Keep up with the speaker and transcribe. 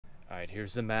right,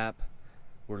 here's the map.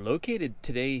 We're located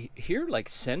today here like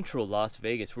central Las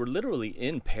Vegas. We're literally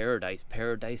in Paradise,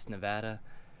 Nevada.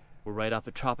 We're right off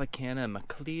of Tropicana and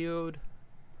McLeod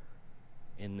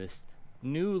in this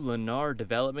new Lennar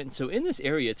development. So in this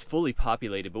area, it's fully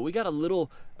populated, but we got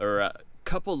a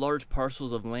couple large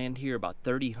parcels of land here, about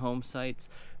 30 home sites.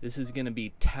 This is gonna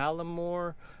be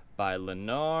Talamore by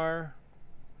Lennar.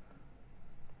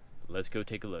 Let's go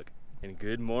take a look. And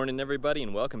good morning, everybody,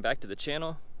 and welcome back to the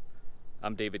channel.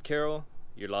 I'm David Carroll,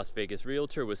 your Las Vegas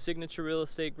realtor with Signature Real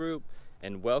Estate Group,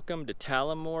 and welcome to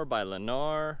Talamore by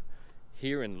Lennar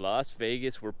here in Las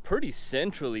Vegas. We're pretty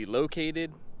centrally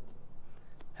located.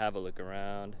 Have a look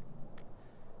around.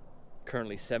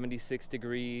 Currently 76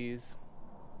 degrees,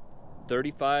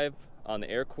 35 on the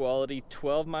air quality,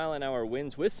 12-mile-an-hour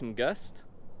winds with some gusts.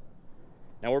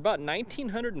 Now we're about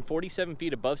 1,947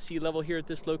 feet above sea level here at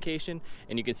this location,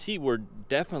 and you can see we're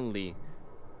definitely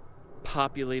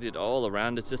populated all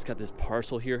around. It's just got this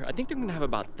parcel here. I think they're gonna have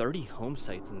about 30 home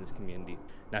sites in this community.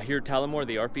 Now here at Talamore,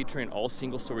 they are featuring all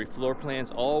single-story floor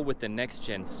plans, all with the Next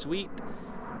Gen suite.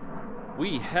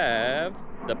 We have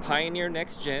the Pioneer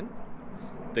Next Gen,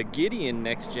 the Gideon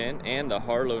Next Gen, and the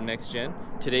Harlow Next Gen.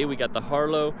 Today we got the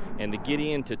Harlow and the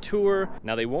Gideon to tour.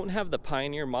 Now they won't have the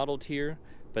Pioneer modeled here,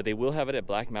 but they will have it at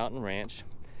Black Mountain Ranch.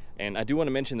 And I do want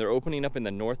to mention they're opening up in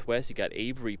the Northwest. You got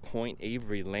Avery Point,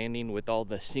 Avery Landing with all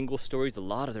the single stories, a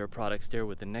lot of their products there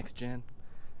with the Next Gen.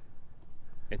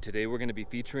 And today we're going to be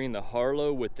featuring the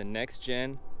Harlow with the Next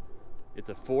Gen. It's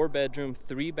a 4-bedroom,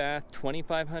 3-bath,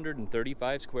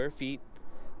 2,535 square feet.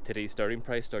 Today's starting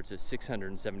price starts at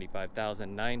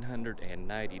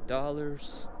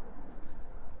 $675,990.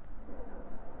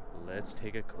 Let's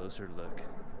take a closer look.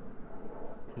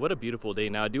 What a beautiful day.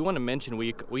 Now I do want to mention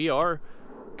we are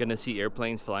gonna see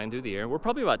airplanes flying through the air. We're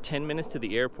probably about 10 minutes to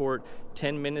the airport,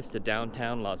 10 minutes to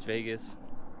downtown Las Vegas.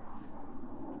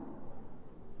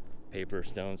 Paper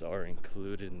stones are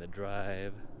included in the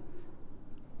drive.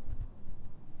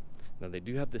 Now they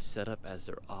do have this set up as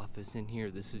their office in here.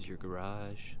 This is your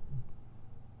garage.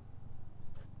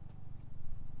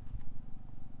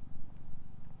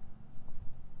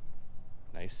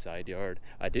 Nice side yard.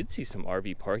 I did see some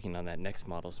RV parking on that next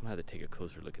model, so I'm gonna have to take a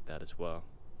closer look at that as well.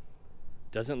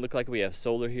 Doesn't look like we have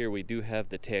solar here. We do have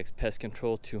the TX Pest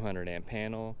Control 200 amp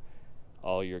panel,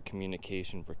 all your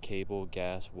communication for cable,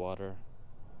 gas, water.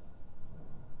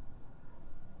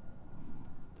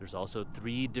 There's also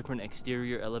 3 different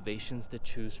exterior elevations to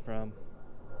choose from.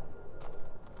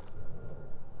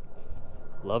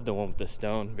 Love the one with the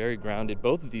stone, very grounded.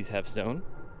 Both of these have stone.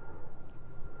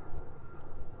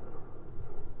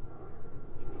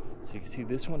 So you can see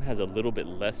this one has a little bit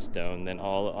less stone than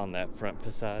all on that front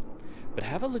facade. But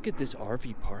have a look at this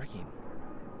RV parking.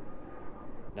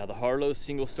 Now the Harlow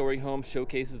single-story home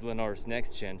showcases Lennar's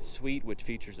Next Gen suite, which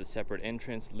features a separate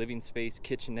entrance, living space,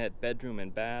 kitchenette, bedroom,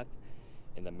 and bath.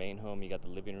 In the main home, you got the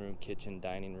living room, kitchen,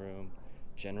 dining room,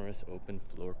 generous open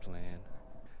floor plan.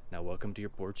 Now welcome to your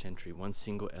porch entry. One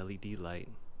single LED light.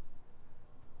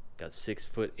 Got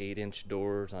 6-foot 8-inch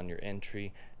doors on your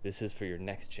entry. This is for your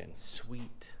Next Gen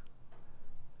suite.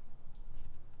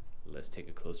 Let's take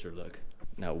a closer look.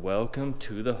 Now welcome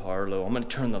to the Harlow. I'm gonna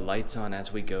turn the lights on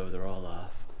as we go. They're all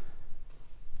off.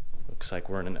 Looks like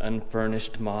we're in an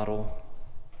unfurnished model.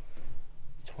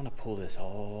 Just wanna pull this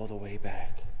all the way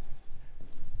back.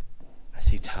 I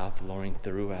see tile flooring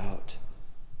throughout.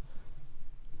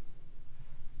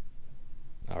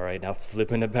 All right, now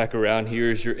flipping it back around,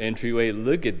 here's your entryway.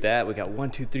 Look at that. We got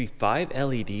 1, 2, 3, 5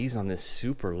 LEDs on this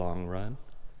super long run.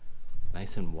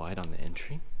 Nice and wide on the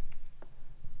entry.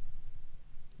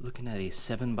 Looking at a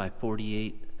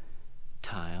 7x48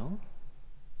 tile.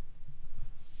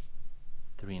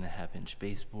 3.5-inch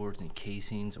baseboards and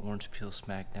casings, orange peel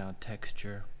smackdown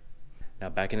texture. Now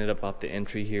backing it up off the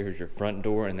entry, here's your front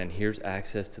door, and then here's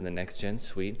access to the Next Gen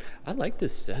suite. I like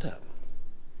this setup.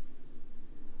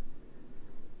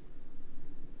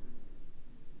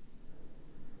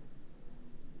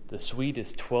 The suite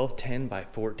is 1210 by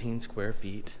 14 square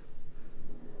feet.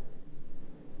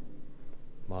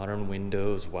 Modern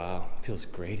windows, wow, feels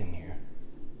great in here.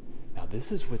 Now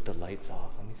this is with the lights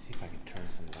off. Let me see if I can turn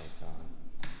some lights on.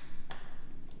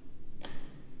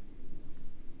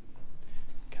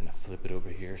 Kind of flip it over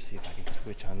here, see if I can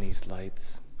switch on these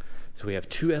lights. So we have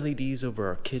 2 LEDs over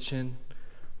our kitchen,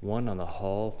 1 on the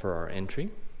hall for our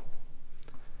entry.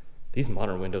 These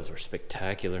modern windows are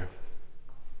spectacular.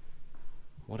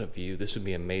 What a view. This would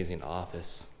be an amazing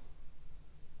office.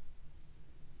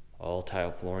 All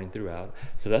tile flooring throughout.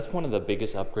 So that's one of the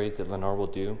biggest upgrades that Lennar will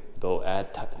do. They'll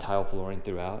add tile flooring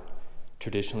throughout.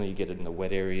 Traditionally, you get it in the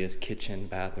wet areas, kitchen,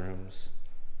 bathrooms.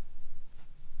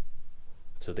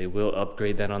 So they will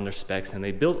upgrade that on their specs, and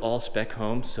they build all spec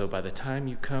homes. So by the time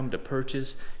you come to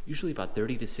purchase, usually about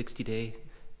 30 to 60 day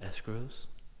escrows.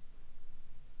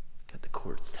 Got the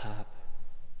quartz top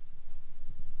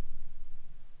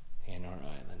and our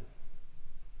island.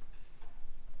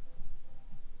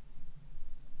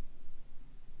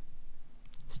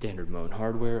 Standard Moen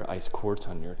hardware, ice quartz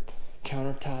on your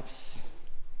countertops.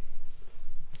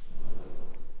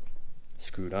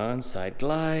 Screwed on side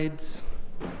glides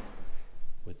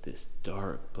with this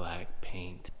dark black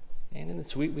paint. And in the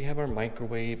suite we have our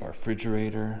microwave, our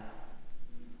refrigerator.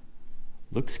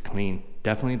 Looks clean.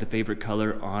 Definitely the favorite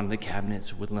color on the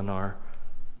cabinets with Lennar.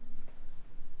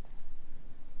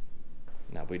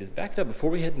 Now we just backed up. Before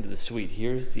we head into the suite,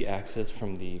 here's the access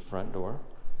from the front door.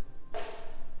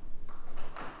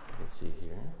 Let's see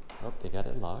here. Oh, they got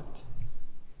it locked.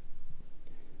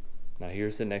 Now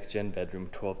here's the next gen bedroom,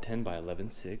 1210 by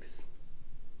 11.6.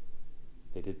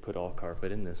 They did put all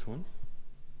carpet in this one.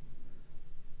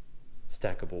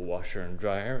 Stackable washer and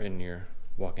dryer in your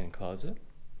walk-in closet.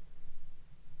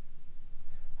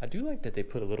 I do like that they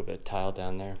put a little bit of tile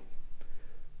down there.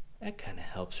 That kind of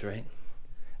helps, right?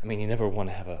 I mean, you never want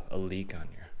to have a leak on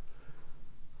your...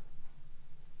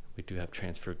 We do have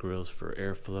transfer grills for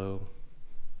airflow.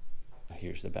 Now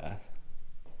here's the bath.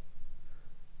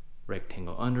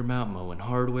 Rectangle undermount, Moen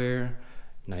hardware.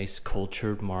 Nice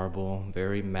cultured marble,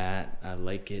 very matte. I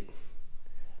like it.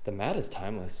 The matte is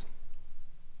timeless.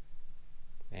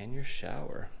 And your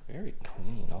shower, very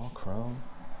clean, all chrome.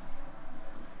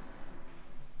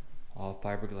 All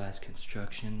fiberglass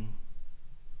construction.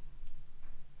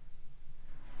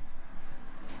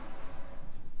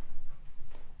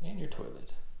 And your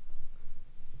toilet.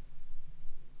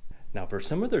 Now for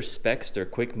some of their specs, their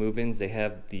quick move-ins, they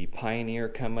have the Pioneer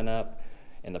coming up,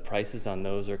 and the prices on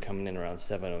those are coming in around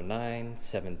 $709,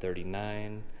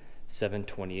 $739,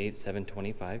 $728,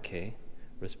 $725K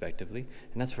respectively,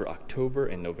 and that's for October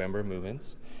and November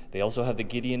move-ins. They also have the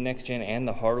Gideon Next Gen and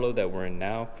the Harlow that we're in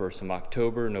now for some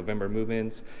October, November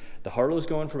move-ins. The Harlow's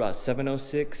going for about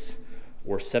 $706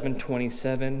 or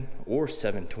 $727 or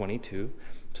 $722,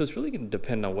 so it's really going to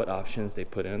depend on what options they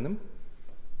put in them.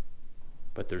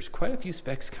 But there's quite a few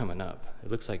specs coming up.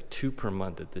 It looks like 2 per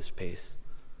month at this pace.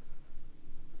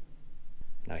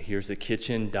 Now here's the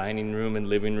kitchen, dining room, and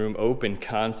living room, open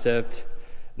concept,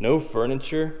 no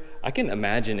furniture. I can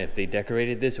imagine if they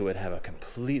decorated this, it would have a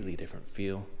completely different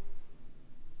feel.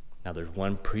 Now there's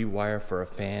one pre-wire for a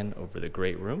fan over the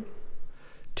great room,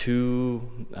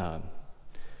 2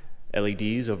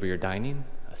 LEDs over your dining,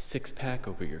 a 6-pack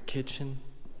over your kitchen,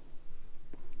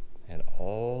 and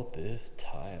all this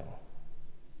tile.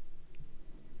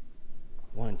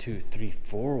 1, 2, 3,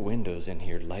 4 windows in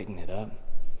here lighting it up.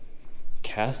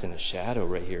 Casting a shadow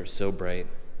right here, so bright.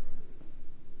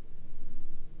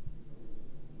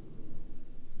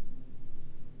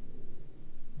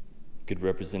 Good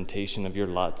representation of your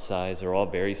lot size. They're all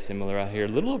very similar out here. A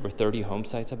little over 30 home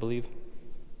sites, I believe.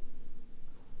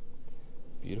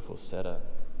 Beautiful setup.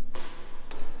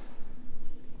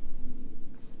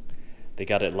 They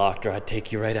got it locked, or I'd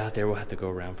take you right out there. We'll have to go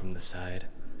around from the side.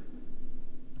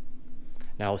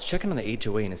 Now, I was checking on the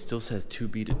HOA, and it still says to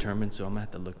be determined, so I'm going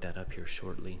to have to look that up here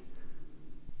shortly.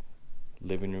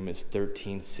 Living room is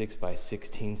 13.6 by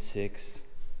 16.6.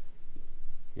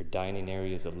 Your dining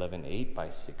area is 11.8 by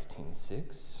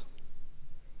 16.6.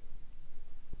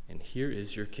 And here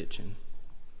is your kitchen.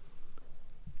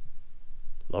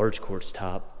 Large quartz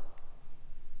top.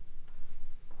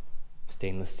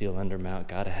 Stainless steel undermount,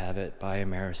 gotta have it. Buy a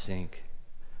Amerisink.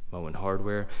 Moen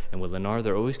hardware. And with Lennar,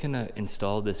 they're always gonna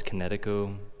install this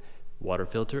Kinetico water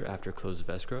filter after close of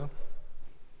escrow.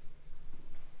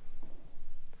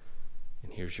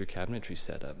 And here's your cabinetry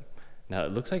setup. Now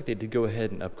it looks like they did go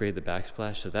ahead and upgrade the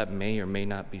backsplash, so that may or may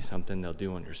not be something they'll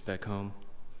do on your spec home.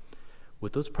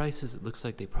 With those prices, it looks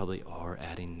like they probably are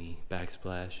adding the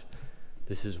backsplash.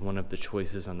 This is one of the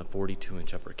choices on the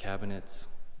 42-inch upper cabinets.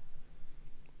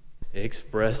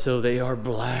 Espresso, they are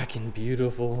black and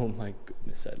beautiful. Oh my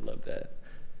goodness, I love that.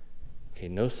 Okay,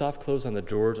 no soft close on the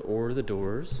drawers or the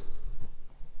doors.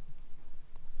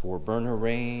 4-burner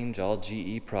range, all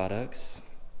GE products.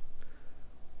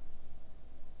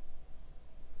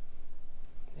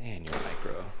 And your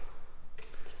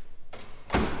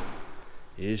micro.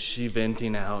 Is she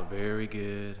venting out? Very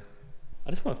good. I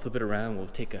just want to flip it around. We'll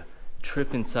take a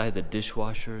trip inside the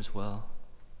dishwasher as well.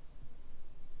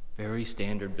 Very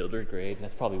standard builder grade.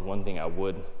 That's probably one thing I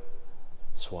would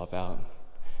swap out.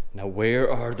 Now,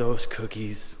 where are those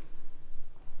cookies?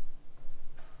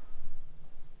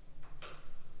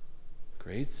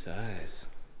 Great size.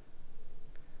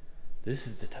 This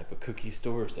is the type of cookie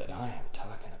stores that I am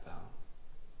talking about.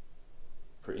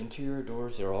 interior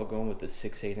doors, they're all going with the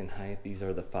 6'8" in height. These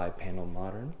are the 5-panel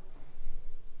modern.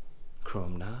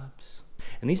 Chrome knobs.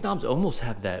 And these knobs almost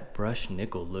have that brushed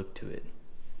nickel look to it.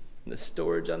 And the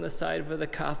storage on the side for the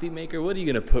coffee maker. What are you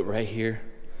gonna put right here?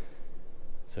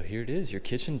 So here it is, your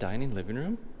kitchen, dining, living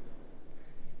room.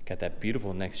 Got that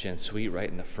beautiful next-gen suite right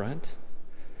in the front.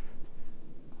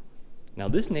 Now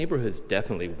this neighborhood is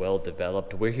definitely well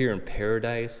developed. We're here in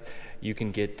Paradise. You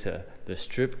can get to the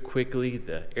Strip quickly,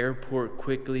 the airport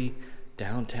quickly,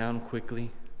 downtown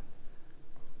quickly.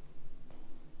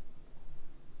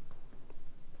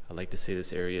 I like to say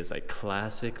this area is like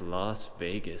classic Las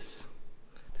Vegas.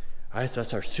 All right, so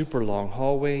that's our super long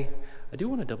hallway. I do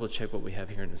want to double check what we have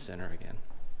here in the center again.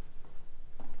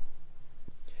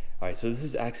 All right, so this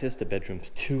is access to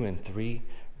bedrooms 2 and 3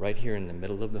 right here in the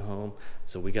middle of the home.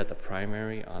 So we got the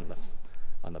primary on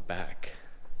the back.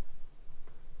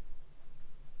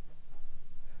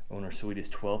 Owner suite is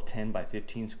 1210 by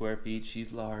 15 square feet.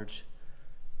 She's large.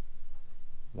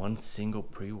 One single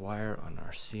pre-wire on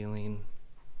our ceiling.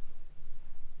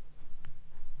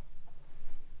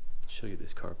 Show you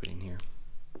this carpeting here.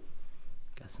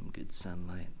 Got some good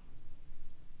sunlight.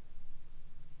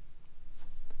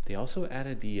 They also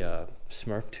added the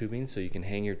Smurf tubing so you can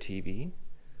hang your TV.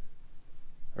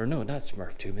 Or no, not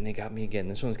Smurf tubing, they got me again.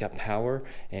 This one's got power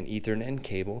and Ethernet and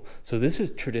cable. So this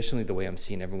is traditionally the way I'm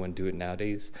seeing everyone do it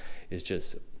nowadays, is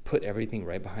just put everything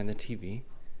right behind the TV.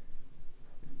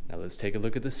 Now let's take a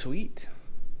look at the suite.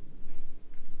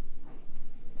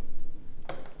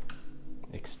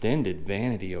 Extended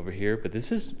vanity over here, but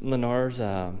this is Lennar's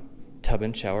tub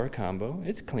and shower combo.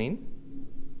 It's clean.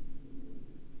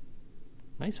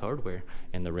 Nice hardware.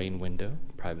 And the rain window,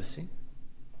 privacy.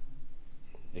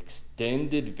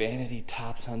 Extended vanity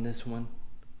tops on this one.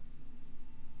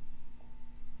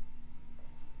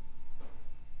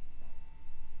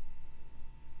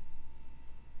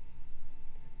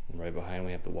 And right behind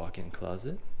we have the walk-in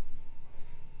closet.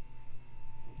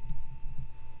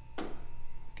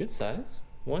 Good size.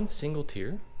 One single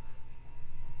tier.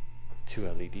 2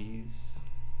 LEDs.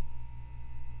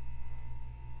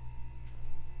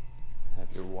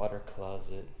 Have your water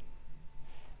closet.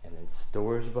 And then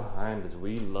storage behind, because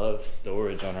we love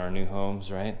storage on our new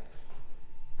homes, right?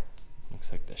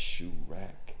 Looks like the shoe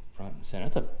rack front and center.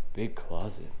 That's a big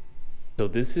closet. So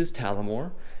this is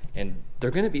Talamore, and they're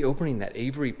going to be opening that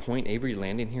Avery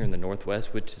Landing here in the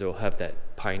Northwest, which they'll have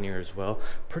that Pioneer as well.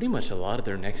 Pretty much a lot of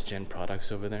their next gen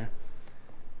products over there.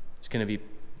 It's going to be,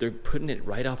 they're putting it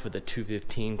right off of the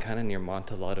 215, kind of near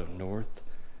Montalado North,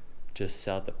 just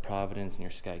south of Providence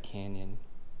near Sky Canyon.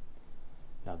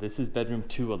 Now this is bedroom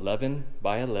 211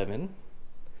 by 11.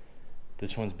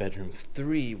 This one's bedroom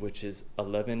 3, which is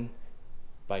 11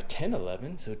 by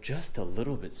 1011, so just a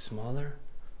little bit smaller.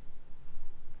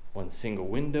 One single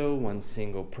window, one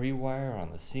single pre-wire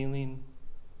on the ceiling.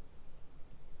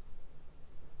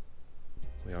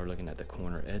 We are looking at the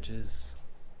corner edges.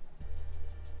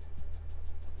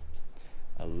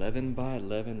 11 by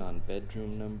 11 on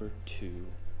bedroom number 2.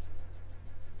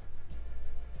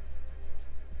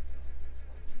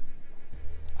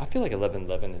 I feel like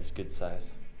 1111 is good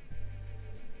size.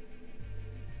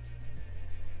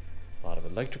 A lot of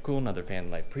electrical, another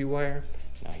fan light pre-wire.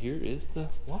 Now here is the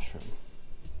washroom.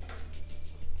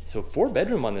 So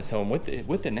 4-bedroom on this home with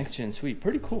the next gen suite,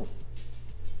 pretty cool.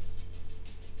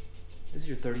 This is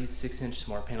your 36-inch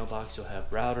smart panel box. You'll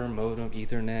have router, modem,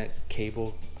 Ethernet,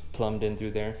 cable plumbed in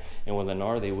through there. And with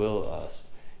Lennar, they will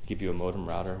give you a modem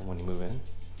router when you move in.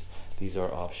 These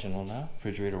are optional now.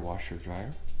 Refrigerator, washer,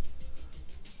 dryer.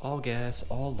 All gas,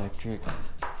 all electric.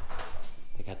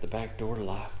 They got the back door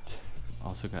locked.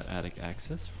 Also got attic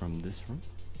access from this room.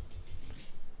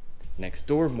 Next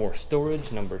door, more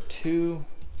storage, number 2.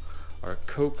 Our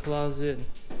coat closet.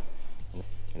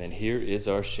 And then here is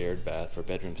our shared bath for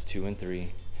bedrooms 2 and 3.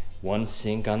 One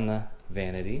sink on the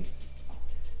vanity.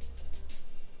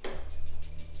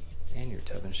 And your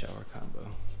tub and shower combo.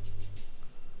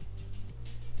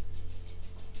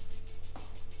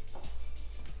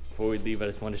 Before we leave, I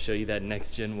just want to show you that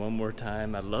next gen one more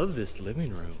time. I love this living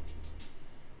room.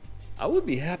 I would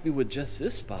be happy with just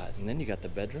this spot. And then you got the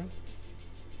bedroom.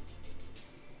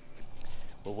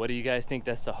 Well, what do you guys think?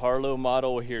 That's the Harlow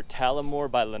model here, Talamore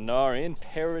by Lennar in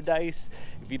Paradise.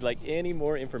 If you'd like any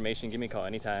more information, give me a call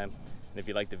anytime. And if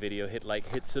you like the video, hit like,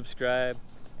 hit subscribe,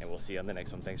 and we'll see you on the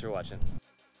next one. Thanks for watching.